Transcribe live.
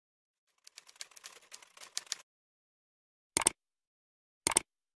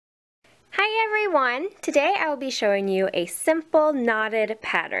Hi everyone! Today I will be showing you a simple knotted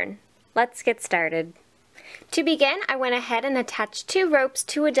pattern. Let's get started. To begin, I went ahead and attached 2 ropes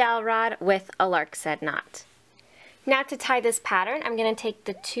to a dowel rod with a larkset knot. Now to tie this pattern, I'm going to take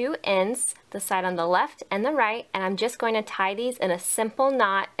the 2 ends, the side on the left and the right, and I'm just going to tie these in a simple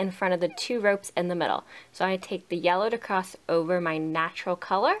knot in front of the 2 ropes in the middle. So I take the yellow to cross over my natural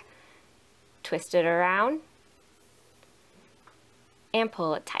color, twist it around, and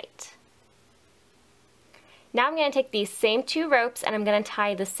pull it tight. Now I'm going to take these same 2 ropes and I'm going to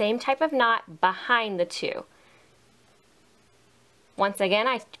tie the same type of knot behind the 2. Once again,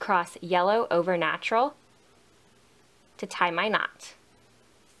 I cross yellow over natural to tie my knot.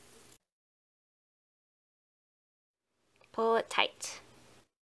 Pull it tight.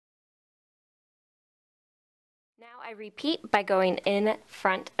 Now I repeat by going in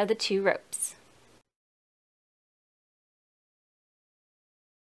front of the 2 ropes.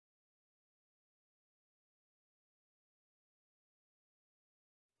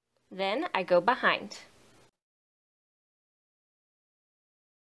 Then I go behind.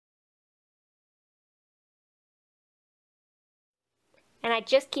 And I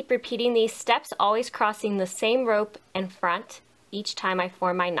just keep repeating these steps, always crossing the same rope in front each time I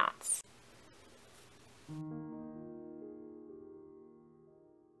form my knots.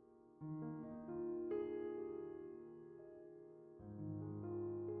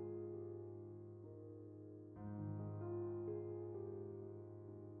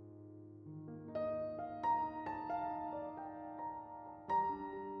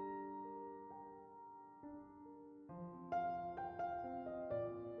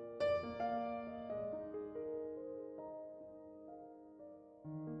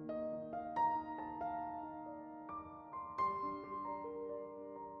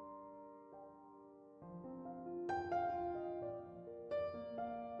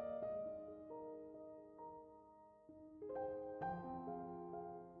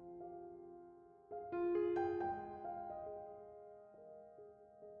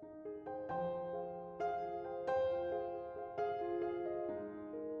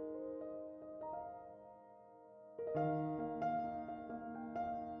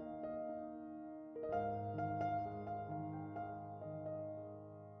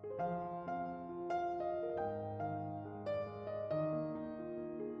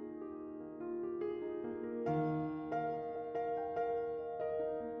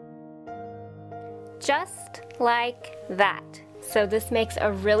 Just like that. So this makes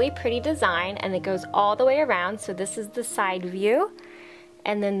a really pretty design and it goes all the way around. So this is the side view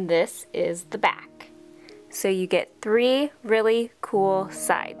and then this is the back. So you get 3 really cool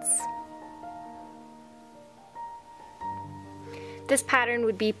sides. This pattern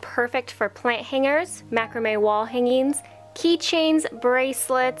would be perfect for plant hangers, macrame wall hangings, keychains,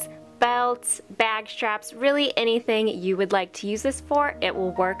 bracelets, belts, bag straps, really anything you would like to use this for, it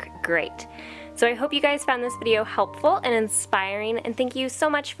will work great. So I hope you guys found this video helpful and inspiring, and thank you so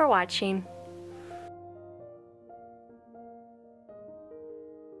much for watching.